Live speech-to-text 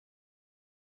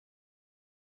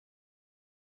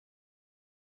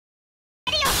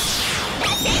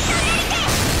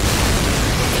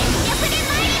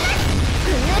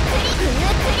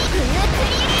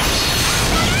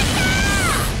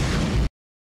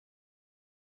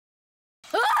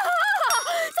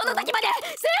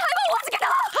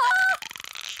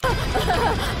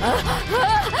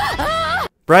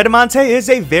Bradamante is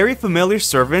a very familiar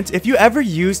servant. If you ever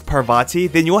used Parvati,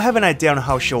 then you'll have an idea on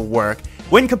how she'll work.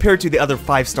 When compared to the other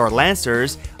 5-star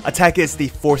Lancers, attack is the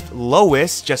 4th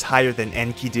lowest, just higher than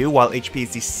Enkidu, while HP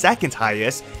is the 2nd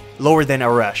highest, lower than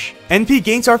Arash. NP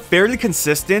gains are fairly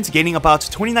consistent, gaining about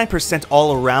 29%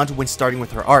 all around when starting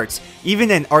with her arts. Even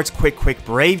an Arts Quick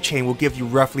Brave chain will give you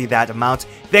roughly that amount,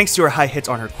 thanks to her high hits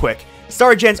on her Quick.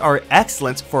 Star gens are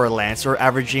excellent for a Lancer,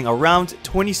 averaging around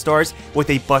 20 stars with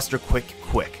a Buster Quick.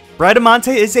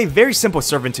 Bradamante is a very simple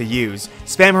servant to use.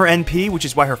 Spam her NP, which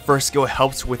is why her first skill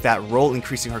helps with that role,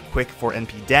 increasing her Quick for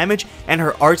NP damage, and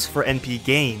her arts for NP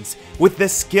gains. With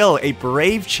this skill, a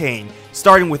Brave chain,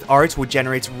 starting with arts, will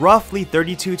generate roughly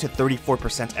 32 to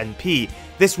 34% NP.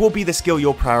 This will be the skill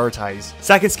you'll prioritize.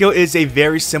 Second skill is a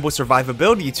very simple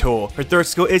survivability tool. Her third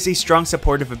skill is a strong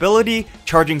supportive ability,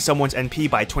 charging someone's NP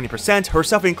by 20%,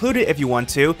 herself included if you want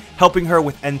to, helping her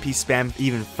with NP spam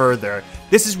even further.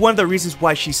 This is one of the reasons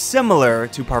why she's similar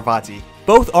to Parvati.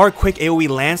 Both are quick AoE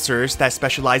Lancers that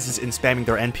specializes in spamming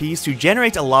their NPs to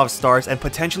generate a lot of stars and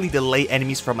potentially delay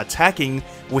enemies from attacking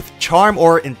with Charm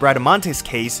or, in Bradamante's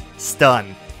case,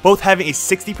 Stun, both having a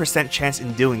 60% chance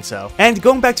in doing so. And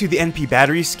going back to the NP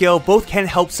battery skill, both can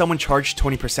help someone charge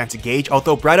 20% gauge,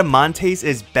 although Bradamante's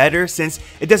is better since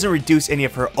it doesn't reduce any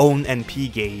of her own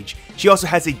NP gauge. She also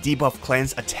has a debuff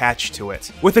cleanse attached to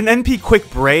it. With an NP Quick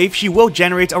Brave, she will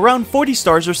generate around 40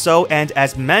 stars or so, and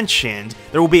as mentioned,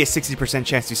 there will be a 60%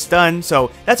 chance to stun, so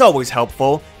that's always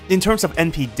helpful. In terms of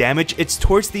NP damage, it's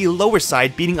towards the lower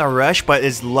side, beating Arash, but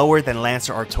is lower than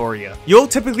Lancer Artoria. You'll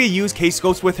typically use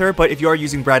K-Scopes with her, but if you are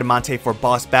using Bradamante for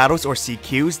boss battles or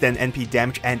CQs, then NP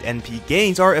damage and NP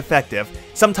gains are effective.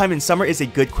 Sometime in summer is a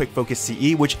good quick focus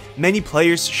CE, which many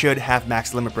players should have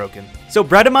max limit broken. So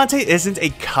Bradamante isn't a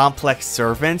complex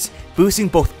servant. Boosting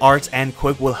both arts and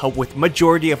quick will help with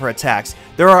majority of her attacks.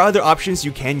 There are other options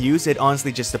you can use, it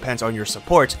honestly just depends on your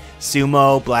support.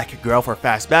 Sumo, Black Girl for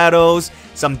fast battles,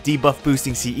 some debuff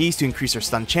boosting CEs to increase her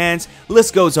stun chance,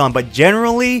 list goes on, but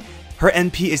generally, her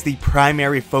NP is the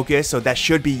primary focus, so that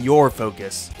should be your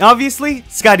focus. Obviously,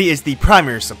 Skadi is the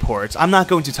primary support. I'm not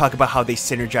going to talk about how they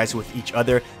synergize with each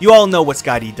other. You all know what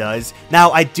Skadi does.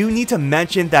 Now, I do need to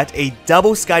mention that a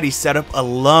double Skadi setup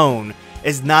alone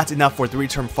is not enough for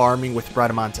 3-turn farming with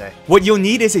Bradamante. What you'll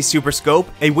need is a Super Scope,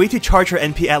 a way to charge her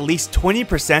NP at least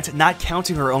 20%, not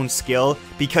counting her own skill,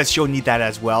 because she'll need that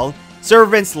as well.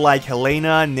 Servants like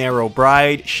Helena, Narrow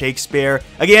Bride, Shakespeare,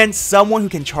 again, someone who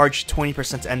can charge 20%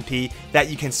 NP that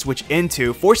you can switch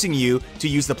into, forcing you to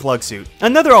use the plug suit.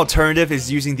 Another alternative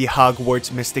is using the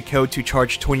Hogwarts Mystic Code to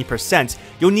charge 20%.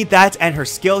 You'll need that and her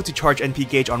skill to charge NP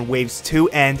gauge on waves 2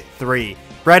 and 3.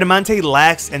 Bradamante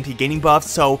lacks NP gaining buffs,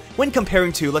 so when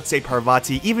comparing to, let's say,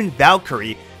 Parvati, even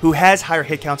Valkyrie, who has higher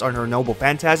hit counts on her Noble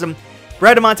Phantasm,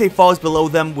 Bradamante falls below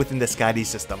them within the Skadi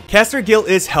system. Caster Gil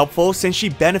is helpful since she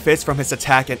benefits from his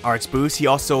attack and arts boost. He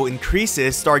also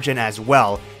increases star gen as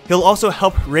well. He'll also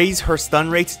help raise her stun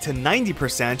rate to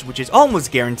 90%, which is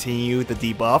almost guaranteeing you the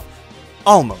debuff.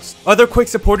 Almost. Other quick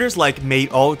supporters like Maid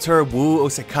Alter, Wu,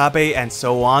 Osakabe, and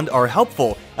so on are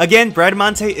helpful. Again,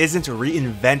 Bradamante isn't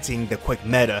reinventing the quick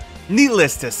meta.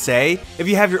 Needless to say, if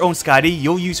you have your own Skadi,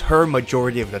 you'll use her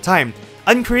majority of the time.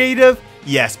 Uncreative?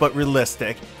 Yes, but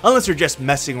realistic. Unless you're just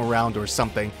messing around or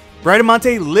something.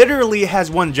 Bradamante literally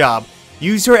has one job.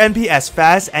 Use her NP as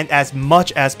fast and as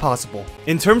much as possible.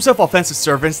 In terms of offensive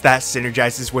servants that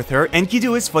synergizes with her,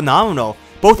 Enkidu is phenomenal.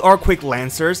 Both are quick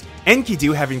Lancers.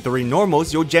 Enkidu having 3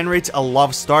 normals, you'll generate a lot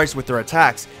of stars with their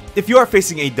attacks. If you are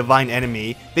facing a divine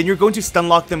enemy, then you're going to stun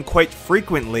lock them quite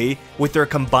frequently with their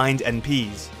combined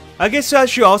NPs. I guess I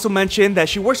should also mention that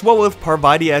she works well with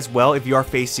Parvati as well. If you are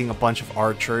facing a bunch of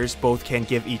archers, both can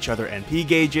give each other NP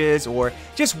gauges or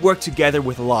just work together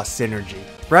with a lot of synergy.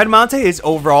 Bradamante is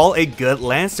overall a good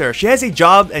Lancer. She has a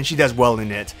job and she does well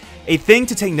in it. A thing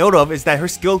to take note of is that her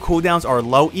skill cooldowns are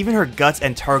low, even her guts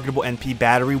and targetable NP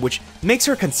battery, which makes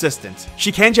her consistent.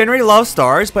 She can generate a lot of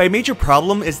stars, but a major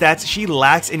problem is that she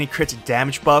lacks any crit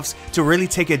damage buffs to really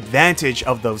take advantage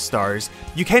of those stars.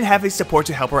 You can have a support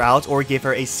to help her out or give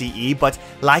her a CE, but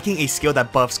lacking a skill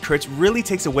that buffs crits really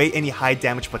takes away any high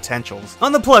damage potentials.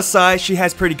 On the plus side, she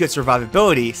has pretty good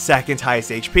survivability, 2nd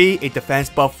highest HP, a defense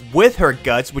buff with her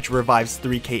guts which revives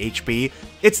 3k HP.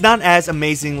 It's not as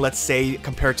amazing, let's say,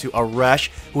 compared to Arash,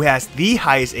 who has the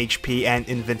highest HP and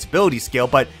invincibility skill,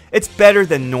 but it's better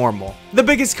than normal. The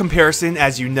biggest comparison,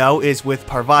 as you know, is with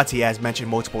Parvati, as mentioned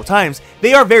multiple times.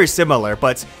 They are very similar,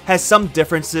 but has some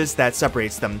differences that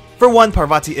separates them. For one,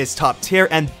 Parvati is top tier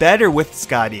and better with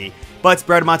Skadi. but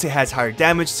Bradamante has higher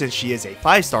damage since she is a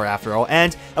 5-star after all,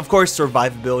 and of course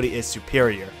survivability is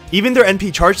superior. Even their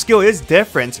NP charge skill is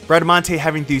different, Bradamante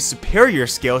having the superior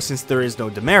skill since there is no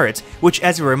demerit, which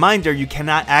as a reminder you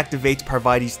cannot activate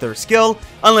Parvati's third skill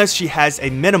unless she has a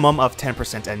minimum of 10%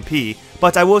 NP,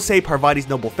 but I will say Parvati's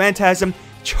Noble Phantasm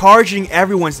charging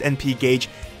everyone's NP gauge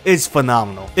is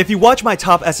phenomenal. If you watch my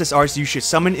top SSRs you should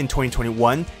summon in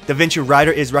 2021, Da Vinci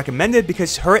Rider is recommended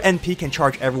because her NP can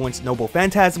charge everyone's Noble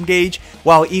Phantasm gauge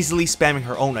while easily spamming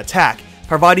her own attack.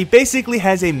 Parvati basically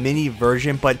has a mini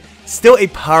version but still a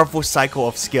powerful cycle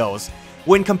of skills.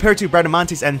 When compared to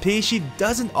Bradamante's NP, she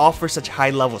doesn't offer such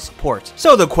high level support.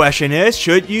 So the question is,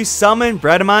 should you summon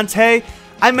Bradamante?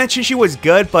 I mentioned she was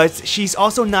good, but she's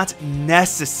also not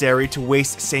necessary to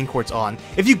waste Saint Quartz on.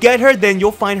 If you get her, then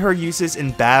you'll find her uses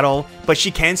in battle, but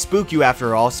she can spook you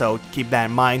after all, so keep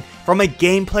that in mind. From a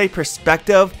gameplay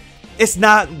perspective, it's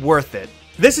not worth it.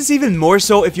 This is even more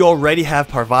so if you already have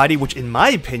Parvati, which in my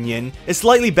opinion is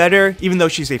slightly better even though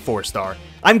she's a 4-star.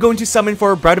 I'm going to summon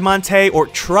for Bradamante or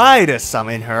try to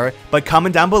summon her, but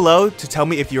comment down below to tell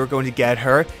me if you're going to get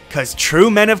her, cause true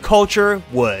men of culture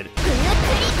would.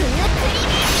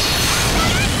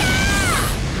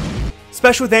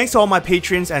 Special thanks to all my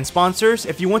patrons and sponsors.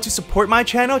 If you want to support my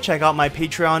channel, check out my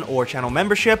Patreon or channel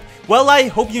membership. Well, I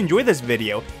hope you enjoyed this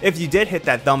video. If you did, hit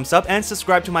that thumbs up and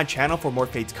subscribe to my channel for more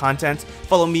Fates content.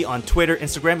 Follow me on Twitter,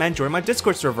 Instagram, and join my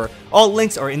Discord server. All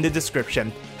links are in the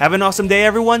description. Have an awesome day,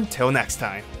 everyone. Till next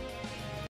time.